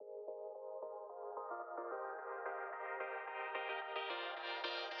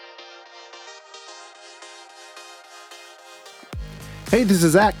Hey, this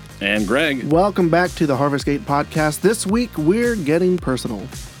is Zack. And Greg. Welcome back to the Harvest Gate podcast. This week, we're getting personal.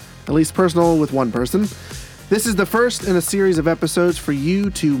 At least personal with one person. This is the first in a series of episodes for you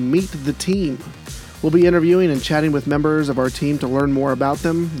to meet the team. We'll be interviewing and chatting with members of our team to learn more about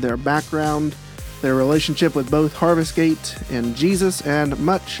them, their background, their relationship with both Harvest Gate and Jesus, and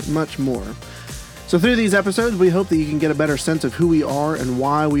much, much more. So through these episodes, we hope that you can get a better sense of who we are and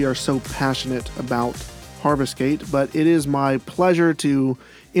why we are so passionate about Harvest Gate. But it is my pleasure to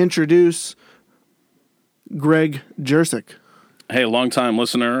introduce Greg Jersick. Hey, long-time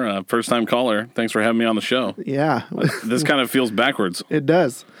listener, first-time caller. Thanks for having me on the show. Yeah. This kind of feels backwards. It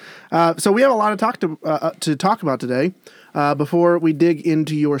does. So we have a lot to talk about today. Before we dig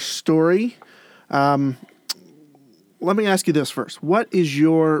into your story, let me ask you this first. What is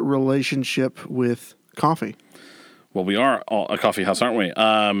your relationship with coffee? Well, we are a coffee house, aren't we?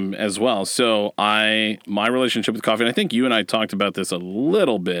 As well. So my relationship with coffee, and I think you and I talked about this a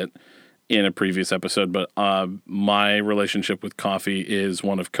little bit in a previous episode, but my relationship with coffee is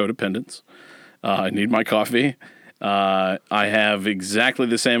one of codependence. I need my coffee. I have exactly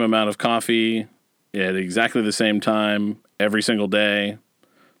the same amount of coffee at exactly the same time every single day,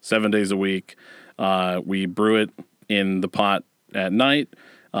 7 days a week. We brew it in the pot at night,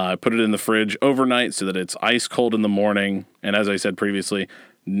 put it in the fridge overnight so that it's ice cold in the morning, and as I said previously,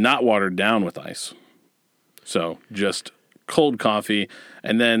 not watered down with ice. So just cold coffee.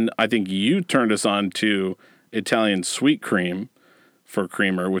 And then I think you turned us on to Italian sweet cream for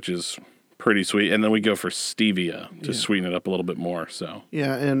creamer, which is pretty sweet. And then we go for stevia to sweeten it up a little bit more. So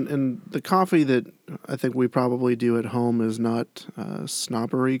yeah, and the coffee that I think we probably do at home is not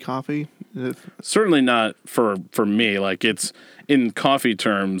snobbery coffee. Certainly not for me. Like, it's in coffee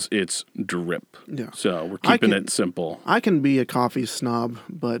terms, it's drip. Yeah. So we're keeping it simple. I can be a coffee snob,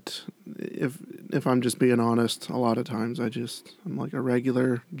 but if I'm just being honest, a lot of times I'm like a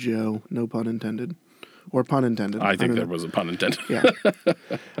regular Joe, no pun intended. Or pun intended. I think there was a pun intended.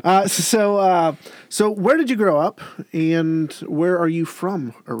 Yeah. So where did you grow up, and where are you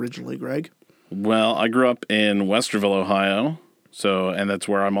from originally, Greg? Well, I grew up in Westerville, Ohio. And that's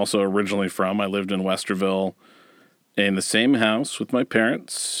where I'm also originally from. I lived in Westerville in the same house with my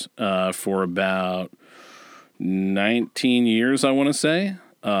parents for about 19 years, I want to say.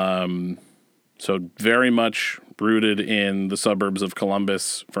 So very much rooted in the suburbs of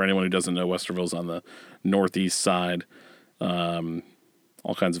Columbus. For anyone who doesn't know, Westerville's on the northeast side. All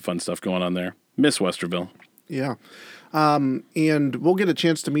kinds of fun stuff going on there. Miss Westerville. Yeah. And we'll get a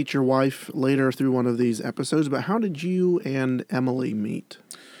chance to meet your wife later through one of these episodes, but how did you and Emily meet?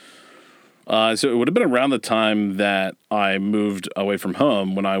 So it would have been around the time that I moved away from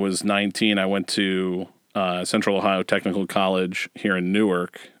home. When I was 19, I went to Central Ohio Technical College here in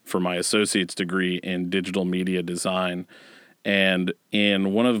Newark for my associate's degree in digital media design. And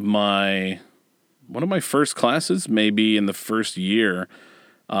in one of my first classes, maybe in the first year,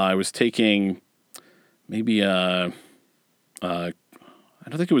 I was taking maybe I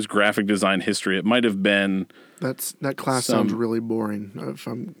don't think it was graphic design history. It might have been. That class sounds really boring.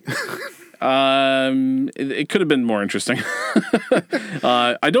 It could have been more interesting.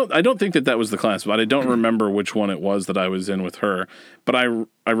 I don't think that was the class, but I don't remember which one it was that I was in with her. But I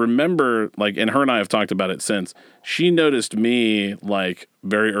remember, like, and her and I have talked about it since. She noticed me, like,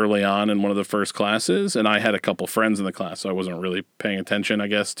 very early on in one of the first classes, and I had a couple friends in the class, so I wasn't really paying attention, I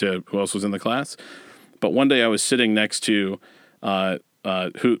guess, to who else was in the class. But one day I was sitting next to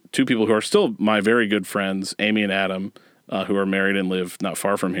two people who are still my very good friends, Amy and Adam, who are married and live not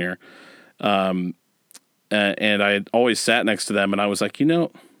far from here. And I had always sat next to them, and I was like, I'm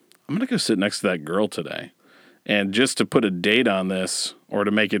going to go sit next to that girl today. And just to put a date on this, or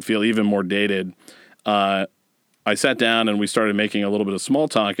to make it feel even more dated, I sat down and we started making a little bit of small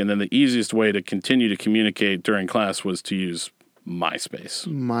talk, and then the easiest way to continue to communicate during class was to use MySpace.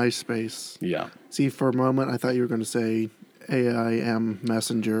 Yeah. See, for a moment, I thought you were going to say AIM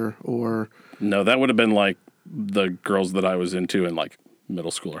Messenger or... No, that would have been like the girls that I was into in like middle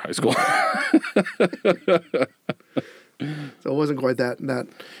school or high school. So it wasn't quite that.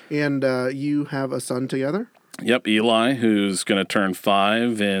 And you have a son together? Yep, Eli, who's going to turn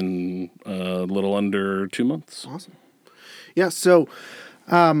 5 in a little under 2 months. Awesome. Yeah, so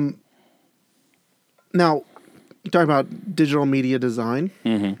now... You talk about digital media design.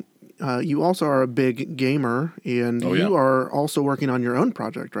 Mm-hmm. You also are a big gamer, and you are also working on your own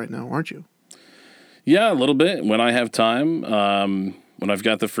project right now, aren't you? Yeah, a little bit. When I have time, when I've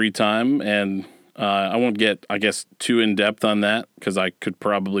got the free time, and I won't get, I guess, too in-depth on that, because I could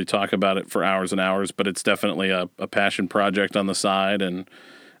probably talk about it for hours and hours, but it's definitely a passion project on the side, and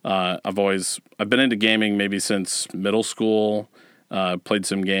I've been into gaming maybe since middle school. Played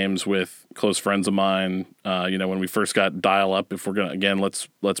some games with close friends of mine. When we first got dial-up, if we're going to, again, let's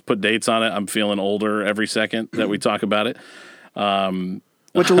put dates on it. I'm feeling older every second that we talk about it.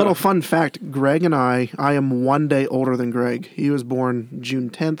 Which, a little fun fact, Greg and I am 1 day older than Greg. He was born June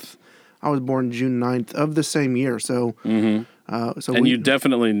 10th. I was born June 9th of the same year. So, you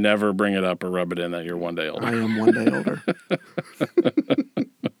definitely never bring it up or rub it in that you're 1 day older. I am 1 day older.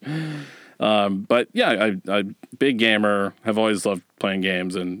 But yeah, I big gamer, have always loved playing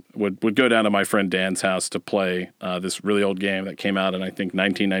games, and would go down to my friend Dan's house to play this really old game that came out in, I think,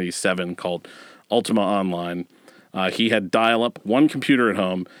 1997 called Ultima Online. He had dial-up, one computer at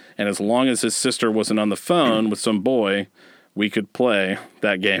home, and as long as his sister wasn't on the phone with some boy, we could play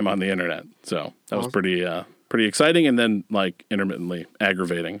that game on the internet. So that was pretty exciting, and then like intermittently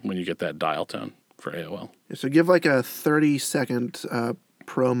aggravating when you get that dial tone for AOL. So give like a 30-second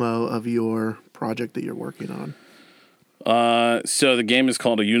promo of your project that you're working on. So the game is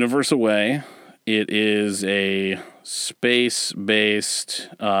called A Universe Away. It is a space-based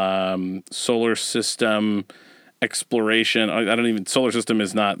solar system exploration. Solar system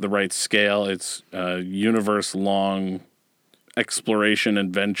is not the right scale. It's a universe-long exploration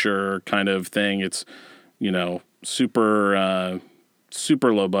adventure kind of thing. It's, super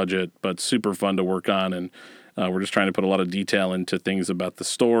low budget, but super fun to work on. And we're just trying to put a lot of detail into things about the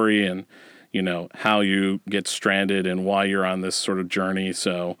story and, how you get stranded and why you're on this sort of journey.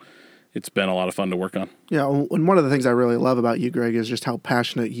 So it's been a lot of fun to work on. Yeah, and one of the things I really love about you, Greg, is just how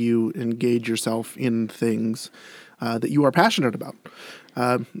passionate you engage yourself in things that you are passionate about.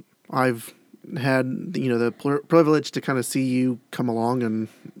 I've had the privilege to kind of see you come along, and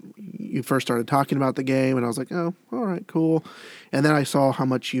you first started talking about the game, and I was like, oh, all right, cool. And then I saw how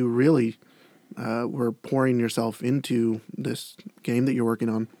much you really were pouring yourself into this game that you're working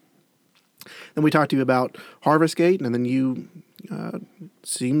on. Then we talked to you about Harvest Gate, and then you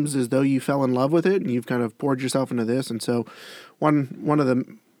seems as though you fell in love with it, and you've kind of poured yourself into this. And so one of the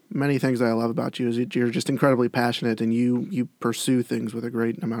many things that I love about you is that you're just incredibly passionate, and you pursue things with a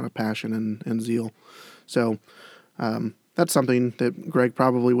great amount of passion and zeal. So that's something that Greg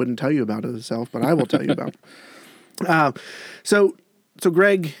probably wouldn't tell you about himself, but I will tell you about. So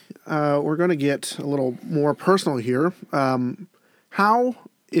Greg, we're going to get a little more personal here. How,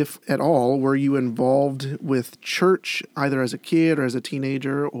 if at all, were you involved with church either as a kid or as a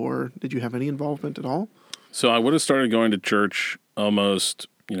teenager, or did you have any involvement at all? So I would have started going to church almost,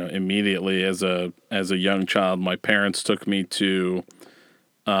 immediately as a young child. My parents took me to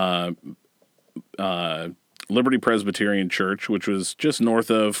Liberty Presbyterian Church, which was just north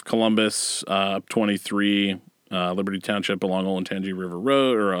of Columbus, 23 Liberty Township along Olentangy River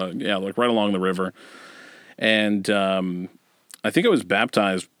Road, or right along the river. And I think I was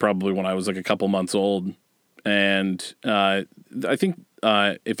baptized probably when I was like a couple months old. And I think,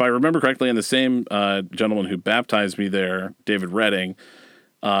 if I remember correctly, and the same gentleman who baptized me there, David Redding,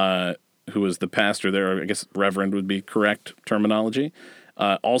 who was the pastor there, I guess reverend would be correct terminology,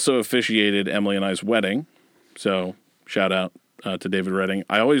 also officiated Emily and I's wedding. So shout out to David Redding.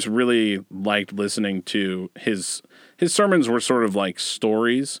 I always really liked listening to his sermons were sort of like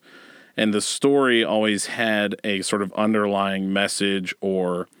stories. And the story always had a sort of underlying message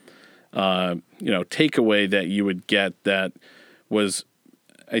or, takeaway that you would get that was,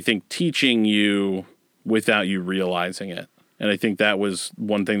 I think, teaching you without you realizing it. And I think that was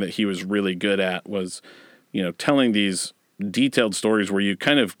one thing that he was really good at was, telling these detailed stories where you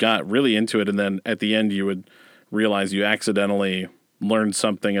kind of got really into it. And then at the end, you would realize you accidentally learned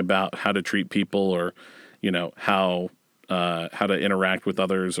something about how to treat people or, how to interact with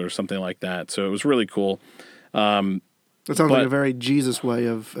others or something like that. So it was really cool. That sounds like a very Jesus way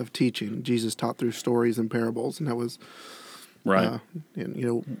of teaching. Jesus taught through stories and parables, and that was right.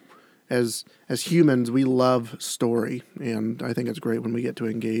 As humans, we love story, and I think it's great when we get to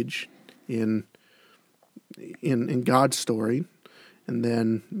engage in God's story, and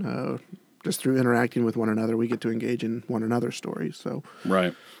then just through interacting with one another, we get to engage in one another's stories. So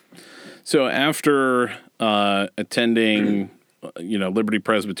right. So after attending, Liberty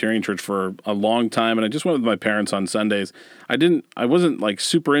Presbyterian Church for a long time, and I just went with my parents on Sundays. I wasn't like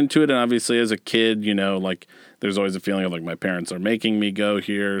super into it, and obviously as a kid, like there's always a feeling of like my parents are making me go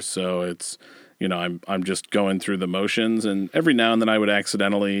here, so it's, I'm just going through the motions, and every now and then I would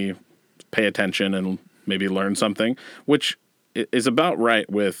accidentally pay attention and maybe learn something, which is about right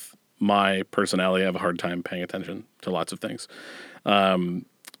with my personality. I have a hard time paying attention to lots of things.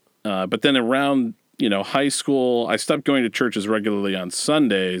 But then around, high school, I stopped going to churches regularly on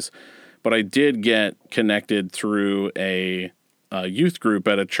Sundays, but I did get connected through a youth group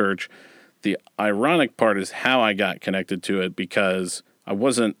at a church The ironic part is how I got connected to it, because I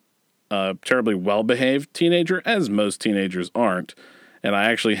wasn't a terribly well-behaved teenager, as most teenagers aren't. And I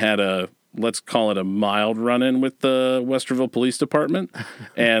actually had let's call it a mild run-in with the Westerville Police Department,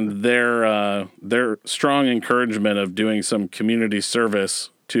 and their strong encouragement of doing some community service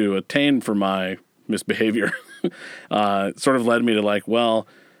to attain for my misbehavior sort of led me to like, well,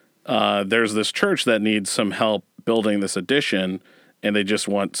 there's this church that needs some help building this addition, and they just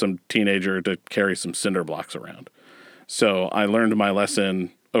want some teenager to carry some cinder blocks around. So I learned my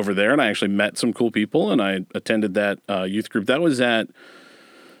lesson over there, and I actually met some cool people, and I attended that youth group. That was at,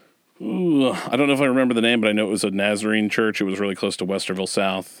 I don't know if I remember the name, but I know it was a Nazarene church. It was really close to Westerville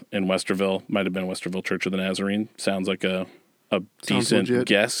South in Westerville. Might have been Westerville Church of the Nazarene. Sounds like a decent legit.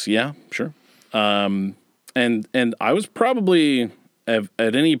 guess. Yeah, sure. And I was probably, at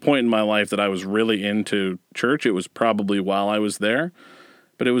any point in my life that I was really into church, it was probably while I was there.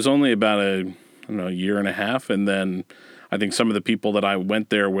 But it was only about a year and a half. And then I think some of the people that I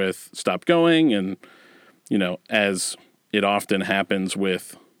went there with stopped going. And, as it often happens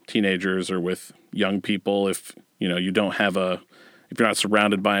with teenagers or with young people, if, you don't have if you're not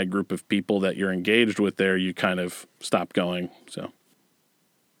surrounded by a group of people that you're engaged with there, you kind of stop going.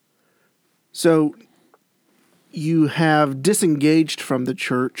 So you have disengaged from the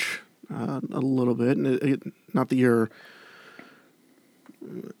church a little bit, and not that you're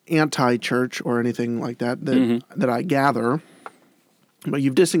anti-church or anything like that that I gather, but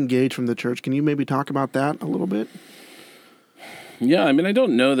you've disengaged from the church. Can you maybe talk about that a little bit? Yeah, I mean, I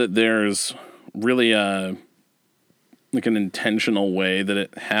don't know that there's really an intentional way that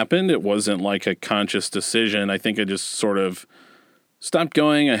it happened. It wasn't like a conscious decision. I think I just sort of stopped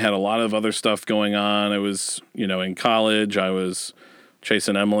going. I had a lot of other stuff going on. I was, in college. I was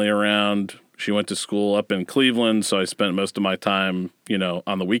chasing Emily around. She went to school up in Cleveland, so I spent most of my time,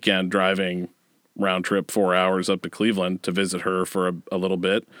 on the weekend driving round trip 4 hours up to Cleveland to visit her for a little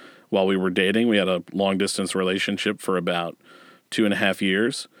bit while we were dating. We had a long distance relationship for about 2.5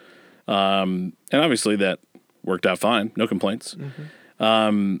 years. And obviously that worked out fine. No complaints.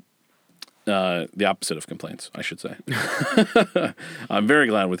 The opposite of complaints, I should say. I'm very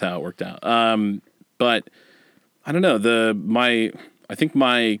glad with how it worked out. But I don't know, I think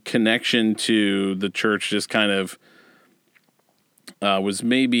my connection to the church just kind of was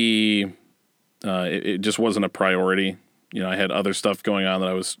maybe it just wasn't a priority. I had other stuff going on that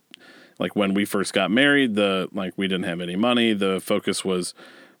I was like, when we first got married, we didn't have any money. The focus was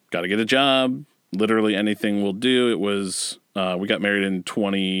got to get a job. Literally anything will do. It was we got married in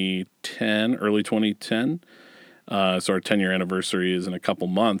 2010, early 2010. So our 10-year anniversary is in a couple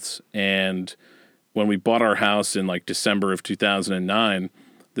months. And when we bought our house in like December of 2009,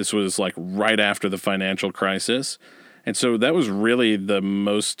 this was like right after the financial crisis. And so that was really the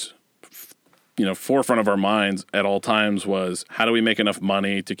most, forefront of our minds at all times was, how do we make enough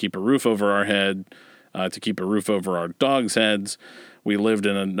money to keep a roof over our head, to keep a roof over our dogs' heads? We lived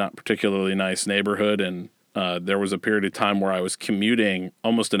in a not particularly nice neighborhood, and there was a period of time where I was commuting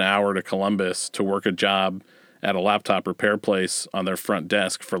almost an hour to Columbus to work a job at a laptop repair place on their front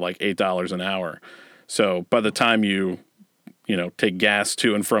desk for like $8 an hour. So by the time you take gas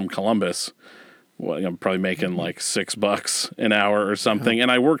to and from Columbus, I'm probably making like $6 an hour or something. And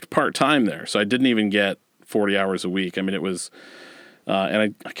I worked part-time there, so I didn't even get 40 hours a week. I mean, it was,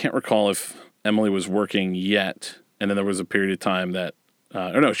 and I can't recall if Emily was working yet. And then there was a period of time that,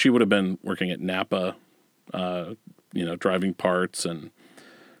 she would have been working at Napa, driving parts and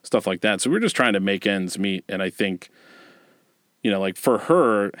stuff like that. So we were just trying to make ends meet. And I think, for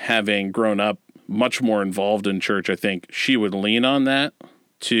her, having grown up much more involved in church, I think she would lean on that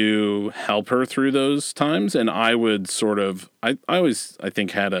to help her through those times. And I would sort of, I always, I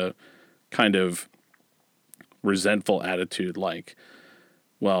think, had a kind of resentful attitude, like,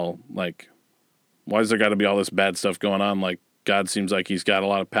 well, like, why has there got to be all this bad stuff going on? Like, God seems like he's got a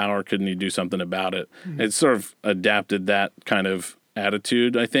lot of power. Couldn't he do something about it? Mm-hmm. It sort of adapted that kind of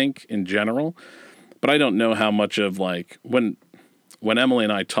attitude, I think, in general. But I don't know how much of, like, when Emily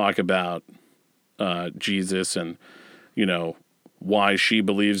and I talk about Jesus and, why she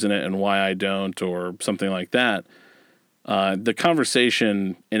believes in it and why I don't, or something like that, the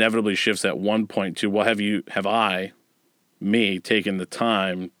conversation inevitably shifts at one point to, well, have I taken the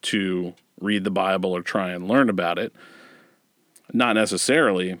time to read the Bible or try and learn about it? Not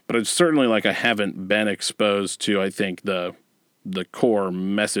necessarily, but it's certainly like I haven't been exposed to, I think, the core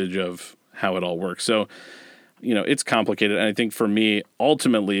message of how it all works. So, it's complicated. And I think for me,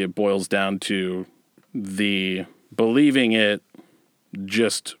 ultimately, it boils down to the believing it,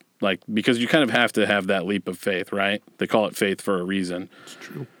 just like, because you kind of have to have that leap of faith, right? They call it faith for a reason. It's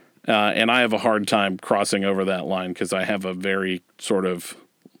true. And I have a hard time crossing over that line because I have a very sort of,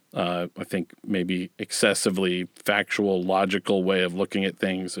 I think maybe excessively factual, logical way of looking at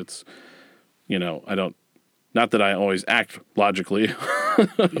things. It's, I don't, not that I always act logically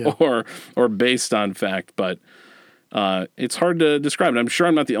Yeah. or based on fact, but it's hard to describe. And I'm sure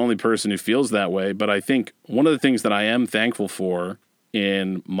I'm not the only person who feels that way, but I think one of the things that I am thankful for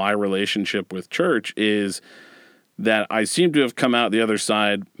in my relationship with church is that I seem to have come out the other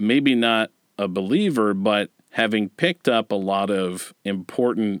side, maybe not a believer, but having picked up a lot of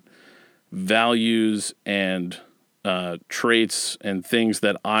important values and traits and things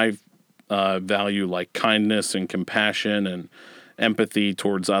that I value, like kindness and compassion and empathy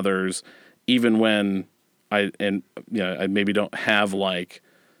towards others, even when I maybe don't have like,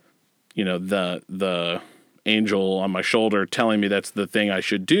 the angel on my shoulder telling me that's the thing I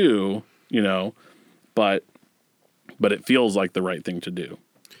should do, but it feels like the right thing to do.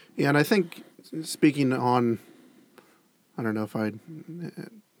 Yeah, and I think speaking on, I don't know if I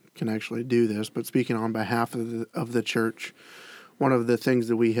can actually do this, but speaking on behalf of the church, one of the things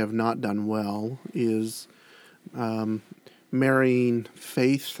that we have not done well is marrying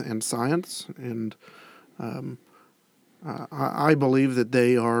faith and science, and I believe that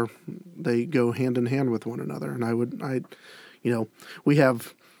they go hand in hand with one another. And we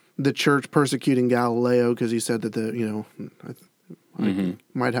have the church persecuting Galileo because he said that I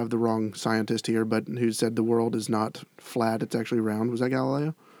might have the wrong scientist here, but who said the world is not flat, it's actually round. Was that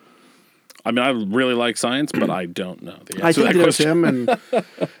Galileo? I mean, I really like science, but I don't know the answer I think to that it was question.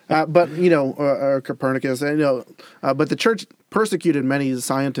 him, or Copernicus, but the church persecuted many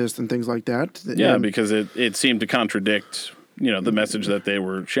scientists and things like that. Yeah, because it seemed to contradict, the message that they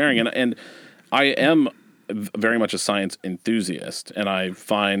were sharing. And I am very much a science enthusiast, and I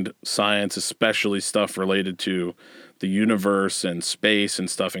find science, especially stuff related to the universe and space and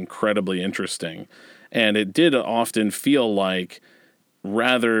stuff, incredibly interesting. And it did often feel like,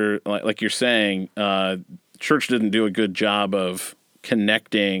 rather like you're saying, church didn't do a good job of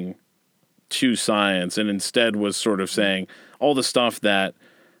connecting to science, and instead was sort of saying all the stuff that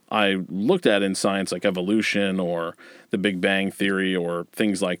I looked at in science, like evolution or the Big Bang Theory or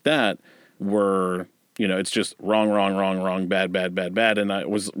things like that, were, it's just wrong, bad. And I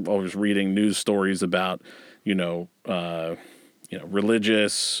was always reading news stories about,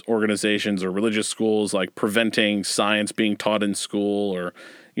 religious organizations or religious schools like preventing science being taught in school, or,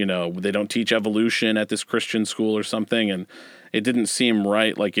 they don't teach evolution at this Christian school or something. And it didn't seem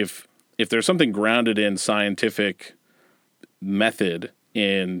right. Like if there's something grounded in scientific method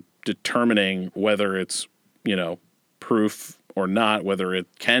in determining whether it's, proof or not, whether it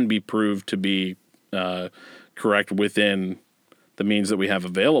can be proved to be correct within the means that we have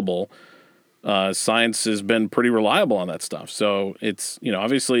available, science has been pretty reliable on that stuff. So it's,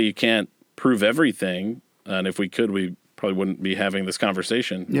 obviously you can't prove everything. And if we could, we probably wouldn't be having this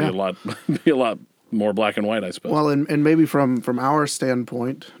conversation. Yeah. Be a lot more black and white, I suppose. Well, and maybe from our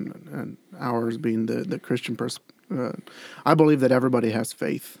standpoint, and ours being the Christian person, I believe that everybody has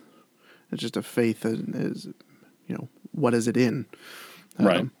faith. It's just a faith that is, what is it in?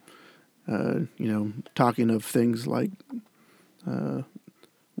 Right. Talking of things like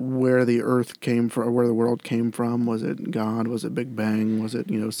where the earth came from, where the world came from. Was it God? Was it Big Bang? Was it,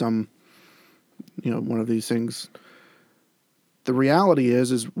 some, one of these things? The reality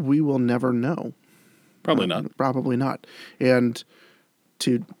is we will never know. Probably not. Probably not. And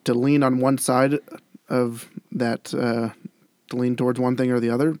to lean on one side of that, to lean towards one thing or the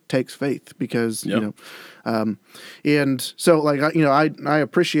other, takes faith, because, Yep. And so like, I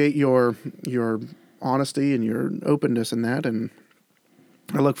appreciate your honesty and your openness in that. And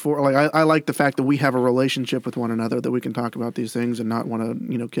I look for, like, I like the fact that we have a relationship with one another, that we can talk about these things and not want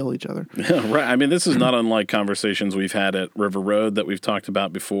to, kill each other. Right. I mean, this is not unlike conversations we've had at River Road that we've talked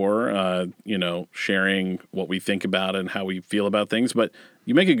about before, sharing what we think about and how we feel about things. But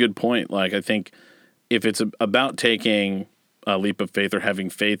you make a good point. Like, I think if it's about taking a leap of faith or having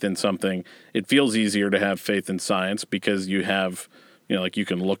faith in something, it feels easier to have faith in science because you have, like, you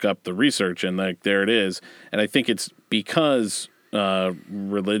can look up the research and like, there it is. And I think it's because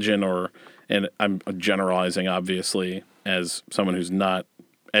religion, and I'm generalizing obviously as someone who's not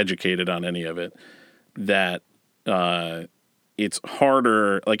educated on any of it, that it's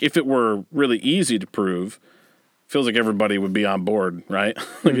harder. Like, if it were really easy to prove, feels like everybody would be on board, right?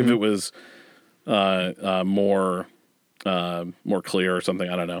 Like, if it was more clear or something,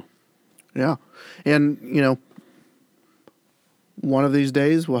 I don't know. Yeah. And, one of these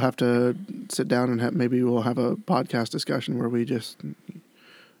days we'll have to sit down and maybe we'll have a podcast discussion where we just,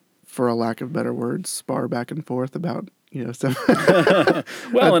 for a lack of better words, spar back and forth about, So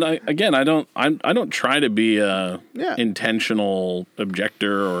Well, and I don't try to be a Yeah. intentional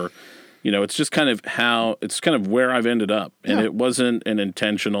objector, or it's just kind of where I've ended up, and Yeah. it wasn't an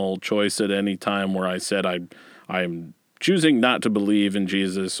intentional choice at any time where I said I'm choosing not to believe in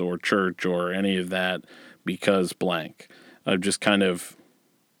Jesus or church or any of that because blank. I've just kind of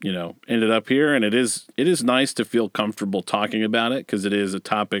ended up here, and it is nice to feel comfortable talking about it because it is a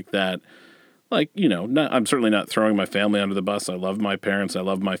topic that. I'm certainly not throwing my family under the bus. I love my parents. I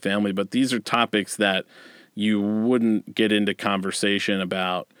love my family. But these are topics that you wouldn't get into conversation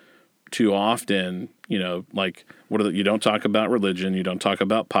about too often. You don't talk about religion. You don't talk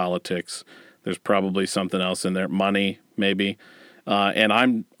about politics. There's probably something else in there. Money, maybe. And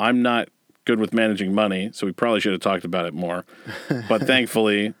I'm not good with managing money, so we probably should have talked about it more. But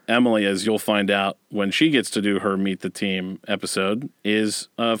thankfully, Emily, as you'll find out when she gets to do her Meet the Team episode, is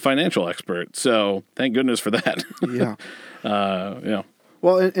a financial expert. So thank goodness for that. Yeah. Yeah.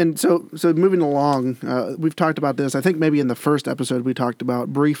 Well, and so moving along, we've talked about this. I think maybe in the first episode we talked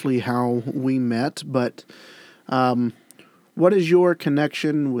about briefly how we met, but what is your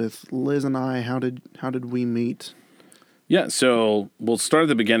connection with Liz and I? How did we meet? Yeah, so we'll start at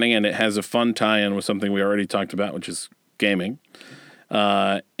the beginning, and it has a fun tie-in with something we already talked about, which is gaming.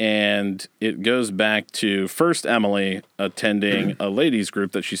 And it goes back to first Emily attending a ladies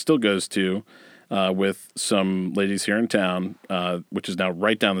group that she still goes to with some ladies here in town, which is now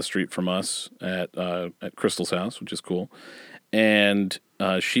right down the street from us at Crystal's house, which is cool. And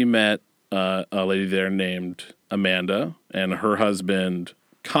she met a lady there named Amanda and her husband,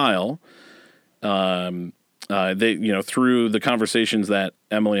 Kyle. They, through the conversations that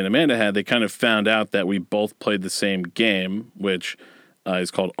Emily and Amanda had, they kind of found out that we both played the same game, which is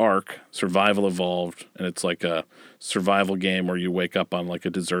called Ark, Survival Evolved. And it's like a survival game where you wake up on like a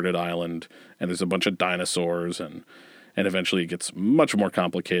deserted island and there's a bunch of dinosaurs and eventually it gets much more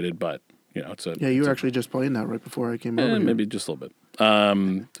complicated, but it's a... Yeah, you were actually just playing that right before I came over here. Maybe just a little bit.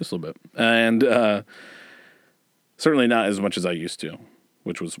 Just a little bit. And certainly not as much as I used to,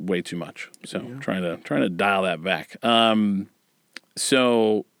 which was way too much. So trying to dial that back.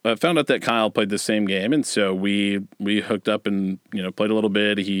 So I found out that Kyle played the same game, and so we hooked up and played a little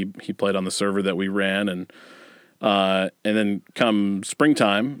bit. He played on the server that we ran, and then come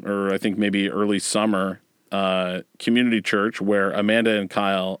springtime, or I think maybe early summer, community church where Amanda and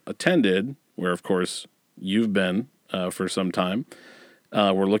Kyle attended, where of course you've been for some time.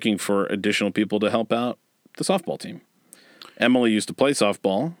 We're looking for additional people to help out the softball team. Emily used to play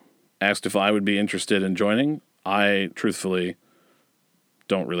softball, asked if I would be interested in joining. I truthfully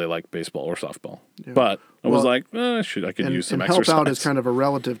don't really like baseball or softball, but I was like, I could use some exercise. Help out is kind of a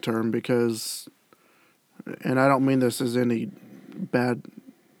relative term because, and I don't mean this as any bad,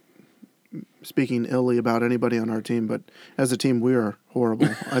 speaking illy about anybody on our team, but as a team, we are horrible.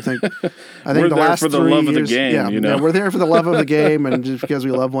 I think we're the there last for the 3 love years, of the game. yeah, we're there for the love of the game and just because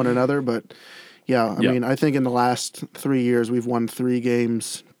we love one another, but. Yeah, I mean, I think in the last 3 years we've won 3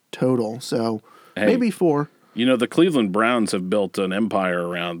 games total, so maybe 4. The Cleveland Browns have built an empire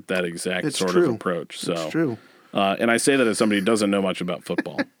around that exact of approach. So it's true. And I say that as somebody who doesn't know much about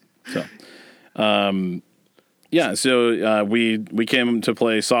football. So, we came to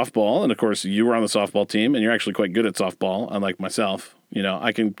play softball, and of course you were on the softball team, and you're actually quite good at softball, unlike myself.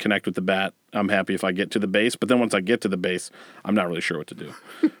 I can connect with the bat. I'm happy if I get to the base, but then once I get to the base, I'm not really sure what to do.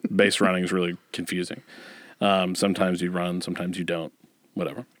 Base running is really confusing. Sometimes you run, sometimes you don't,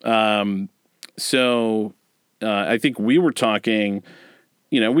 whatever. I think we were talking,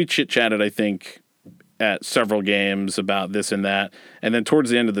 we chit-chatted, I think, at several games about this and that. And then towards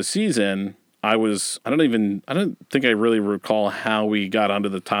the end of the season, I don't think I really recall how we got onto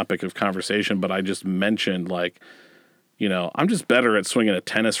the topic of conversation, but I just mentioned I'm just better at swinging a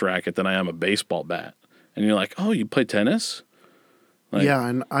tennis racket than I am a baseball bat. And you're like, oh, you play tennis? Yeah,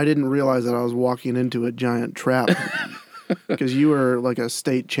 and I didn't realize that I was walking into a giant trap because you were like a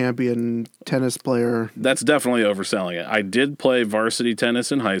state champion tennis player. That's definitely overselling it. I did play varsity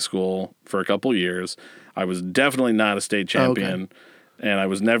tennis in high school for a couple years. I was definitely not a state champion. Okay. And I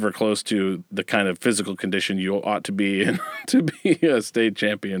was never close to the kind of physical condition you ought to be in to be a state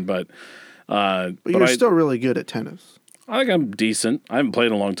champion. But you're still really good at tennis. I think I'm decent. I haven't played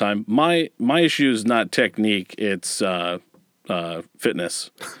in a long time. My issue is not technique; it's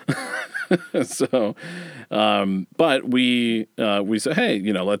fitness. So, but we said, hey,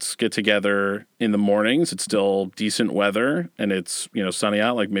 let's get together in the mornings. It's still decent weather, and it's sunny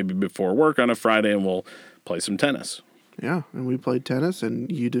out, like maybe before work on a Friday, and we'll play some tennis. Yeah, and we played tennis,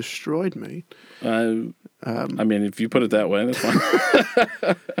 and you destroyed me. I mean, if you put it that way, that's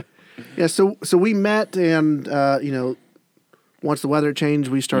fine. Yeah, so we met, and once the weather changed,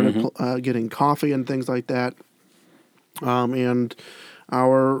 we started getting coffee and things like that. And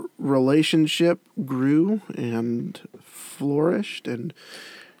our relationship grew and flourished, and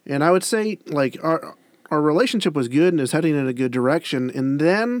I would say like our relationship was good and is heading in a good direction. And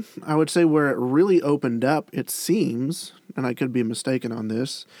then I would say where it really opened up, it seems, and I could be mistaken on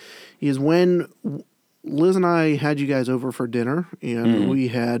this, is when Liz and I had you guys over for dinner, and we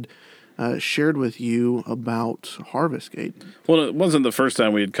had shared with you about Harvest Gate. Well, it wasn't the first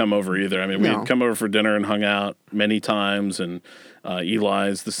time we had come over either. I mean, we had come over for dinner and hung out many times, and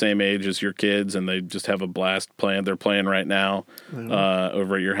Eli's the same age as your kids, and they just have a blast playing. They're playing right now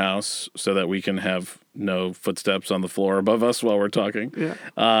over at your house so that we can have no footsteps on the floor above us while we're talking. Yeah.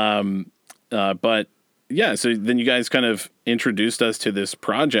 But, yeah, so then you guys kind of introduced us to this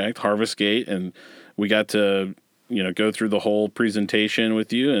project, Harvest Gate, and we got to go through the whole presentation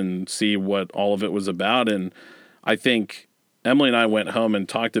with you and see what all of it was about. And I think Emily and I went home and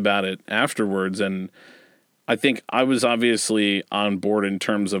talked about it afterwards. And I think I was obviously on board in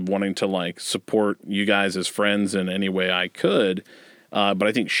terms of wanting to like support you guys as friends in any way I could. But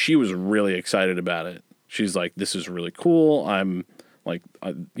I think she was really excited about it. She's like, this is really cool. I'm like,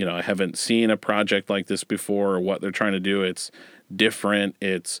 I haven't seen a project like this before, or what they're trying to do. It's different.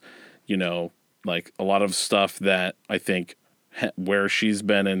 It's, like a lot of stuff that I think where she's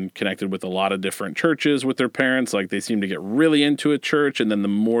been and connected with a lot of different churches with their parents, like they seem to get really into a church. And then the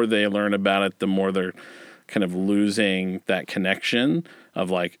more they learn about it, the more they're kind of losing that connection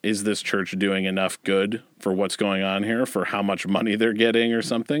of like, is this church doing enough good for what's going on here, for how much money they're getting or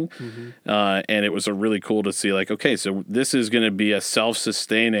something? And it was really cool to see like, okay, so this is going to be a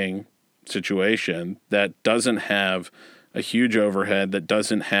self-sustaining situation that doesn't have a huge overhead, that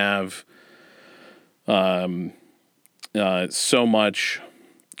doesn't have so much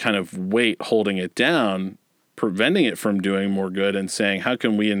kind of weight holding it down, preventing it from doing more good, and saying, how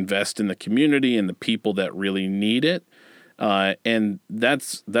can we invest in the community and the people that really need it? And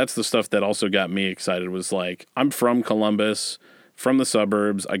that's the stuff that also got me excited, was like, I'm from Columbus, from the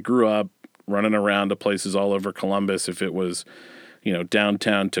suburbs. I grew up running around to places all over Columbus. If it was,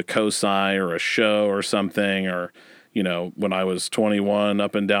 downtown to Cosi or a show or something, or, when I was 21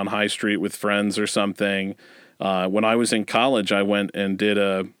 up and down High Street with friends or something. When I was in college, I went and did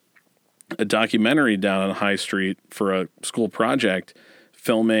a documentary down on High Street for a school project,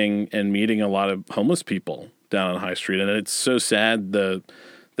 filming and meeting a lot of homeless people down on High Street. And it's so sad, the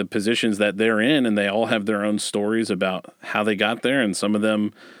positions that they're in, and they all have their own stories about how they got there. And some of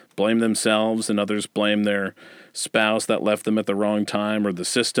them blame themselves, and others blame their spouse that left them at the wrong time, or the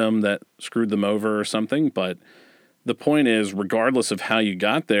system that screwed them over or something. But the point is, regardless of how you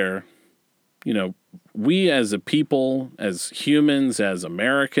got there, we as a people, as humans, as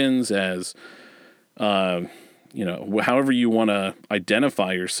Americans, as, however you want to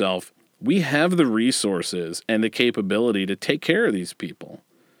identify yourself, we have the resources and the capability to take care of these people.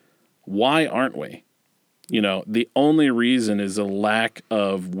 Why aren't we? The only reason is a lack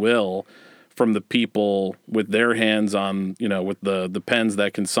of will from the people with their hands on, with the pens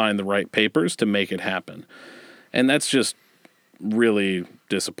that can sign the right papers to make it happen. And that's just really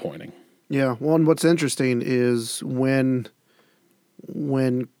disappointing. Yeah. Well, and what's interesting is when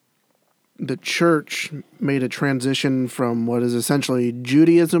the church made a transition from what is essentially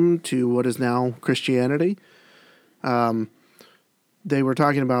Judaism to what is now Christianity, they were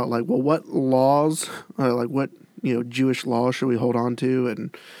talking about like, well, what laws, what Jewish laws should we hold on to?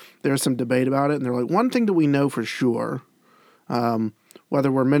 And there's some debate about it. And they're like, one thing that we know for sure,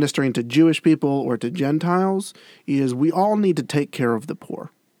 whether we're ministering to Jewish people or to Gentiles, is we all need to take care of the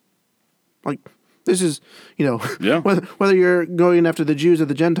poor. Like, this is, whether you're going after the Jews or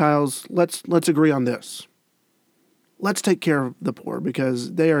the Gentiles, let's agree on this. Let's take care of the poor,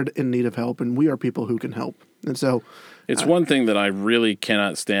 because they are in need of help, and we are people who can help. And so it's one thing that I really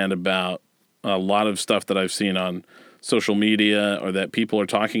cannot stand about a lot of stuff that I've seen on social media, or that people are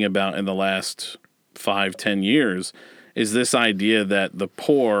talking about in the last 5-10 years, is this idea that the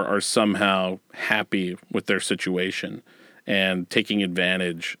poor are somehow happy with their situation and taking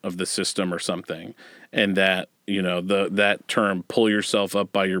advantage of the system or something. And that, that term, pull yourself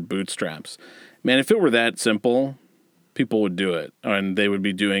up by your bootstraps. Man, if it were that simple, people would do it, and they would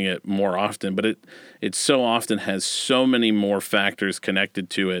be doing it more often. But it so often has so many more factors connected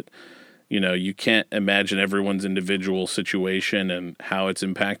to it. You can't imagine everyone's individual situation and how it's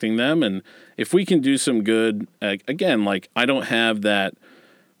impacting them. And if we can do some good, again, like, I don't have that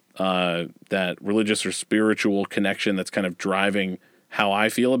religious or spiritual connection that's kind of driving how I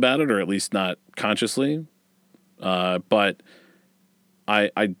feel about it, or at least not consciously. But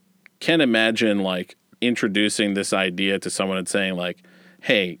I can imagine like introducing this idea to someone and saying like,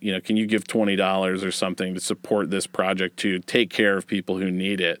 hey, can you give $20 or something to support this project to take care of people who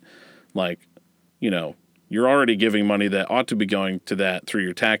need it? Like, you're already giving money that ought to be going to that through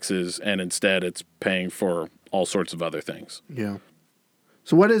your taxes, and instead it's paying for all sorts of other things. Yeah.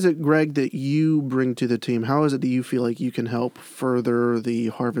 So what is it, Greg, that you bring to the team? How is it that you feel like you can help further the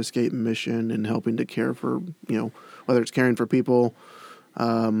Harvest Gate mission and helping to care for, whether it's caring for people,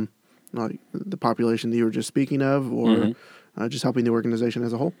 like the population that you were just speaking of, or just helping the organization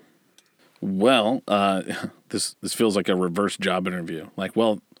as a whole? Well, this feels like a reverse job interview. Like,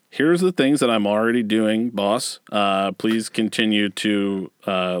 well, here's the things that I'm already doing, boss. Please continue to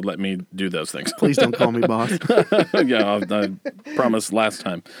let me do those things. Please don't call me boss. Yeah, I promised last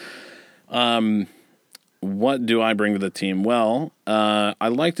time. What do I bring to the team? Well, I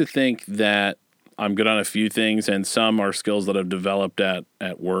like to think that I'm good on a few things, and some are skills that I've developed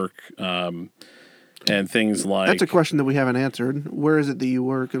at work. And things like... That's a question that we haven't answered. Where is it that you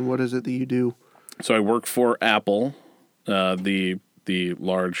work, and what is it that you do? So I work for Apple, the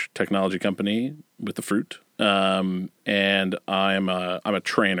large technology company with the fruit, and I'm a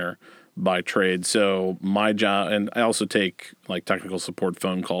trainer by trade. So my job, and I also take like technical support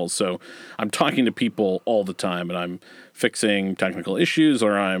phone calls. So I'm talking to people all the time, and I'm fixing technical issues,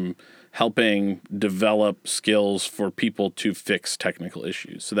 or I'm helping develop skills for people to fix technical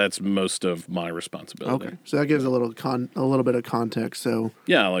issues. So that's most of my responsibility. Okay, so that gives a little bit of context. So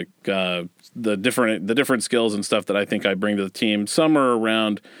yeah, like the different skills and stuff that I think I bring to the team. Some are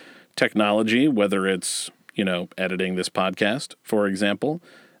around technology, whether it's editing this podcast, for example,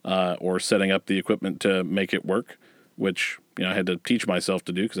 or setting up the equipment to make it work, which I had to teach myself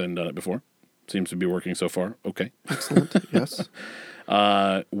to do because I hadn't done it before. Seems to be working so far. Okay, excellent. Yes.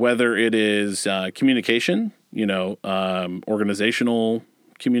 Whether it is communication, organizational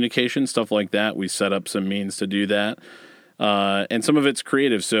communication, stuff like that. We set up some means to do that. And some of it's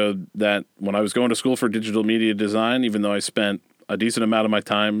creative. So that when I was going to school for digital media design, even though I spent a decent amount of my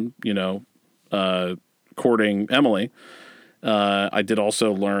time, courting Emily, I did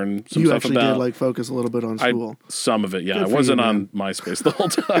also learn some stuff about... You actually did focus a little bit on school. Some of it, yeah. I wasn't on MySpace the whole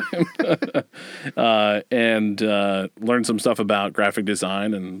time. And learned some stuff about graphic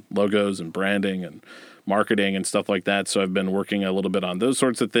design and logos and branding and marketing and stuff like that. So I've been working a little bit on those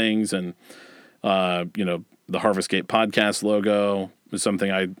sorts of things. And, the Harvest Gate podcast logo is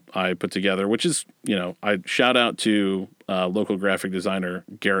something I put together, which is, I shout out to local graphic designer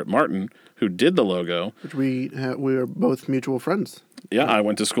Garrett Martin, who did the logo. Which we are both mutual friends. Yeah, I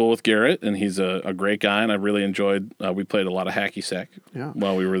went to school with Garrett, and he's a great guy, and I really enjoyed. We played a lot of hacky sack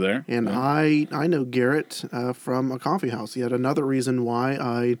while we were there. And I know Garrett from a coffee house. Yet another reason why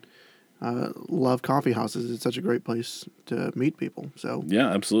I love coffee houses. It's such a great place to meet people. So yeah,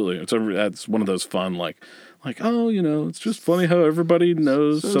 absolutely. That's one of those fun it's just funny how everybody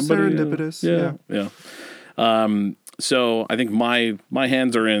knows so somebody. Serendipitous. Yeah. So I think my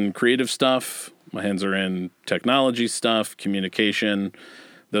hands are in creative stuff. My hands are in technology stuff, communication,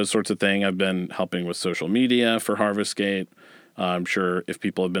 those sorts of things. I've been helping with social media for Harvest Gate. I'm sure if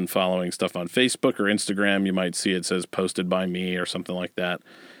people have been following stuff on Facebook or Instagram, you might see it says posted by me or something like that,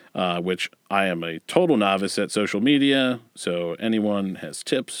 which I am a total novice at social media. So anyone has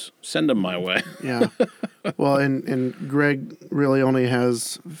tips, send them my way. Yeah. Well, and Greg really only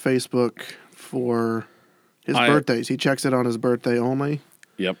has Facebook for his birthdays. He checks it on his birthday only.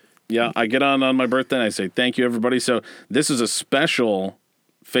 Yep. Yeah, I get on my birthday and I say, thank you, everybody. So this is a special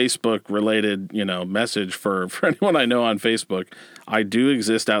Facebook-related, message for anyone I know on Facebook. I do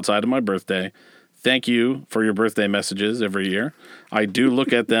exist outside of my birthday. Thank you for your birthday messages every year. I do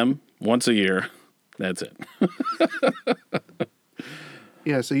look at them once a year. That's it.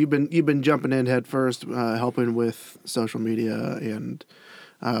 Yeah, so you've been jumping in head first, helping with social media and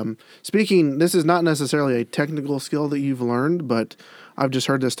speaking. This is not necessarily a technical skill that you've learned, but I've just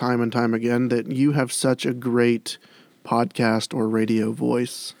heard this time and time again that you have such a great podcast or radio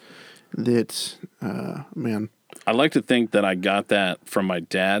voice that, man. I like to think that I got that from my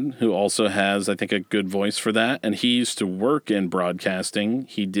dad, who also has, I think, a good voice for that. And he used to work in broadcasting.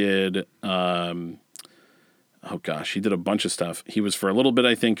 He did, he did a bunch of stuff. He was for a little bit,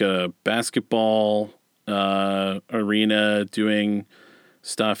 I think, a basketball arena doing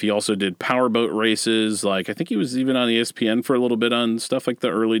stuff. He also did powerboat races. I think he was even on ESPN for a little bit on stuff like the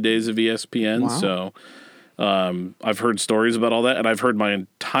early days of ESPN. Wow. So I've heard stories about all that, and I've heard my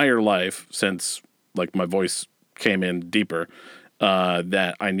entire life since my voice came in deeper,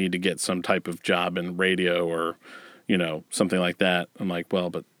 that I need to get some type of job in radio or, something like that. I'm like, well,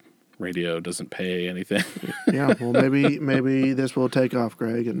 but radio doesn't pay anything. Yeah, well, maybe this will take off,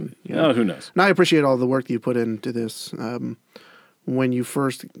 Greg. And Oh, who knows? And I appreciate all the work that you put into this. When you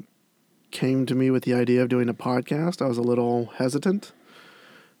first came to me with the idea of doing a podcast, I was a little hesitant.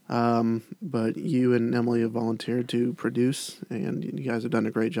 But you and Emily have volunteered to produce, and you guys have done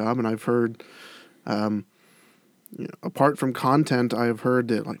a great job. And I've heard, apart from content, I've heard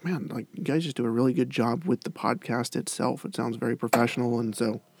that, like, man, like, you guys just do a really good job with the podcast itself. It sounds very professional, and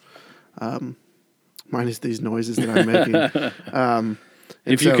so, minus these noises that I'm making.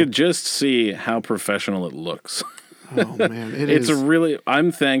 If you could just see how professional it looks. Oh man, it's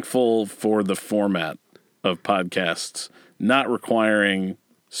I'm thankful for the format of podcasts, not requiring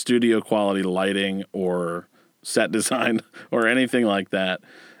studio quality lighting or set design or anything like that.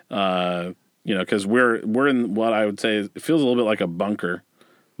 Because we're in what I would say it feels a little bit like a bunker,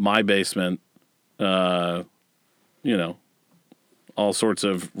 my basement. All sorts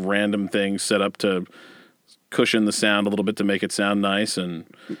of random things set up to cushion the sound a little bit to make it sound nice, and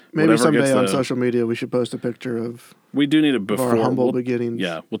maybe someday on social media we should post a picture of. We do need a before our humble beginnings.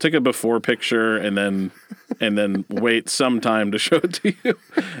 Yeah, we'll take a before picture and then wait some time to show it to you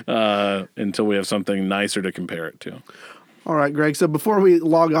until we have something nicer to compare it to. All right, Greg. So before we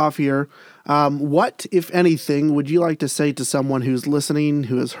log off here, what, if anything, would you like to say to someone who's listening,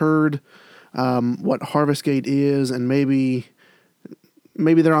 who has heard what Harvestgate is, and maybe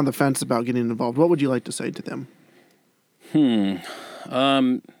they're on the fence about getting involved? What would you like to say to them?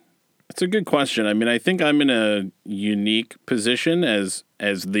 It's a good question. I mean, I think I'm in a unique position as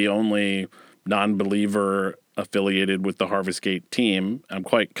the only non-believer affiliated with the Harvestgate team. I'm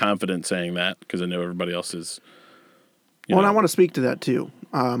quite confident saying that because I know everybody else is. And I want to speak to that too.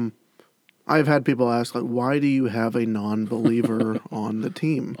 I've had people ask, like, why do you have a non-believer on the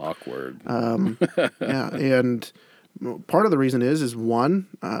team? Awkward. Yeah, and part of the reason is one,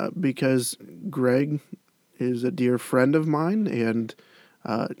 because Greg is a dear friend of mine, and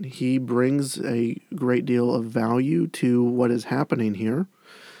he brings a great deal of value to what is happening here.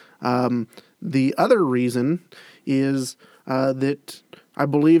 The other reason is that I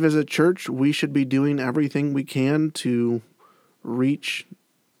believe as a church we should be doing everything we can to reach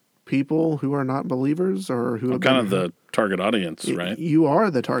people who are not believers or who are kind of the target audience, right? You are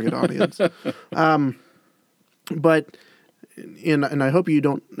the target audience. But I hope you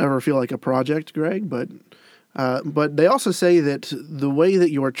don't ever feel like a project, Greg, but they also say that the way that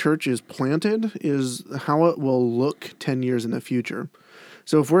your church is planted is how it will look 10 years in the future.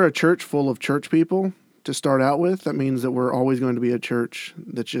 So if we're a church full of church people to start out with, that means that we're always going to be a church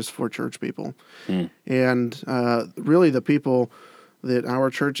that's just for church people. And really the people that our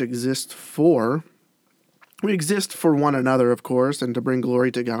church exists for, we exist for one another, of course, and to bring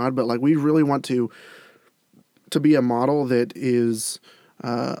glory to God, but like we really want to be a model that is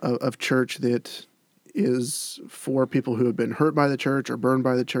of church that is for people who have been hurt by the church or burned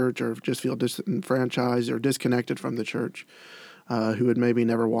by the church or just feel disenfranchised or disconnected from the church, who would maybe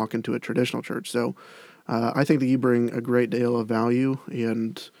never walk into a traditional church. So I think that you bring a great deal of value,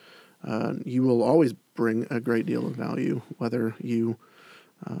 and you will always bring a great deal of value, whether you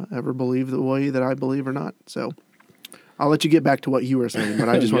ever believe the way that I believe or not. So I'll let you get back to what you were saying, but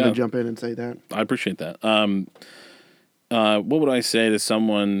I just wanted to jump in and say that. I appreciate that. What would I say to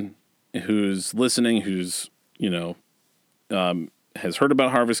someone who's listening, who's, has heard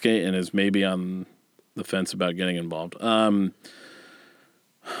about Harvestgate and is maybe on the fence about getting involved?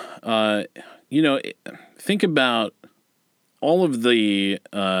 Think about all the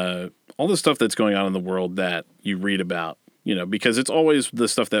stuff that's going on in the world that you read about, because it's always the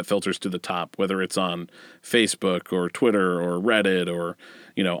stuff that filters to the top, whether it's on Facebook or Twitter or Reddit or,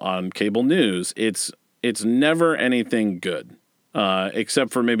 on cable news. It's never anything good,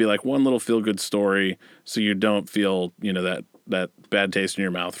 except for maybe like one little feel-good story, so you don't feel, that bad taste in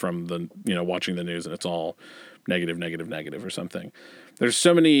your mouth from the, watching the news and it's all negative or something. There's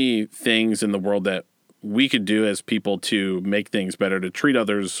so many things in the world that we could do as people to make things better, to treat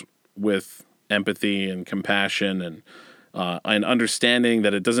others with empathy and compassion and understanding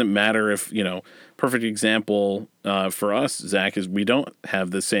that it doesn't matter if, perfect example for us, Zach, is we don't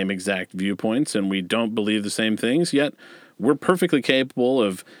have the same exact viewpoints and we don't believe the same things, yet we're perfectly capable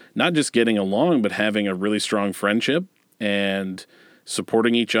of not just getting along, but having a really strong friendship and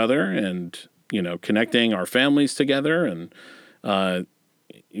supporting each other and, connecting our families together. And,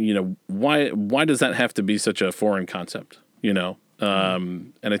 why does that have to be such a foreign concept,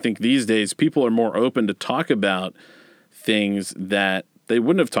 And I think these days people are more open to talk about things that they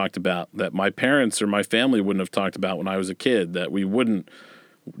wouldn't have talked about, that my parents or my family wouldn't have talked about when I was a kid, that we wouldn't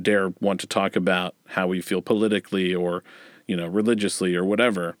dare want to talk about how we feel politically or, religiously or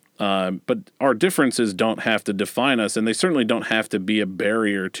whatever. But our differences don't have to define us, and they certainly don't have to be a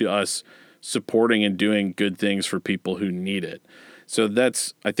barrier to us supporting and doing good things for people who need it. So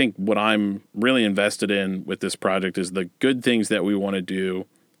that's, I think, what I'm really invested in with this project is the good things that we want to do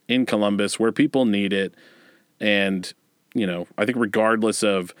in Columbus where people need it. And, I think regardless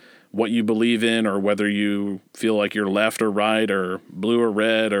of what you believe in or whether you feel like you're left or right or blue or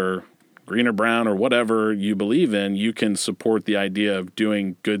red or green or brown or whatever you believe in, you can support the idea of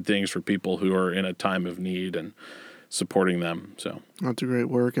doing good things for people who are in a time of need and supporting them. So that's a great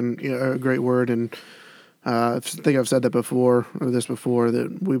work and a great word. And I think I've said that before,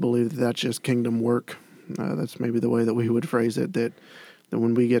 that we believe that that's just kingdom work. That's maybe the way that we would phrase it, that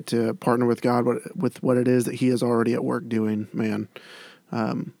when we get to partner with God with what it is that he is already at work doing, man,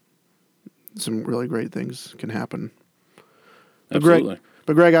 some really great things can happen. Absolutely.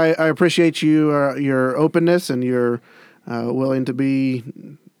 But Greg, I appreciate your openness and your willing to be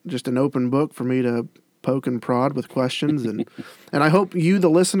just an open book for me to poke and prod with questions. And I hope you, the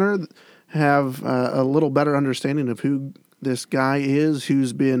listener, have a little better understanding of who this guy is,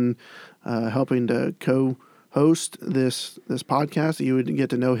 who's been helping to co-host this podcast. That you would get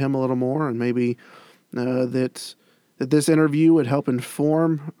to know him a little more, and maybe that this interview would help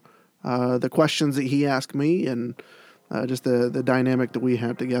inform the questions that he asked me, and just the dynamic that we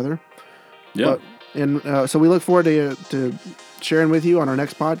have together. Yeah. So we look forward to sharing with you on our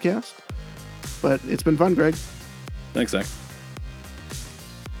next podcast. But it's been fun, Greg. Thanks, Zack.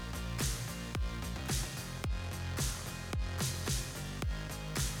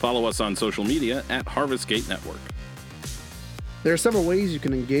 Follow us on social media at HarvestGate Network. There are several ways you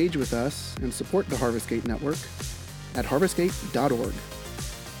can engage with us and support the HarvestGate Network at harvestgate.org.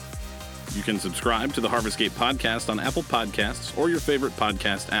 You can subscribe to the HarvestGate podcast on Apple Podcasts or your favorite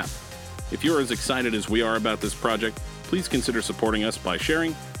podcast app. If you're as excited as we are about this project, please consider supporting us by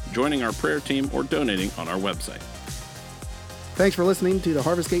sharing, joining our prayer team, or donating on our website. Thanks for listening to the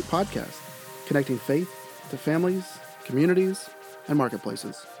HarvestGate podcast, connecting faith to families, communities, and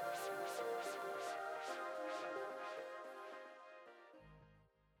marketplaces.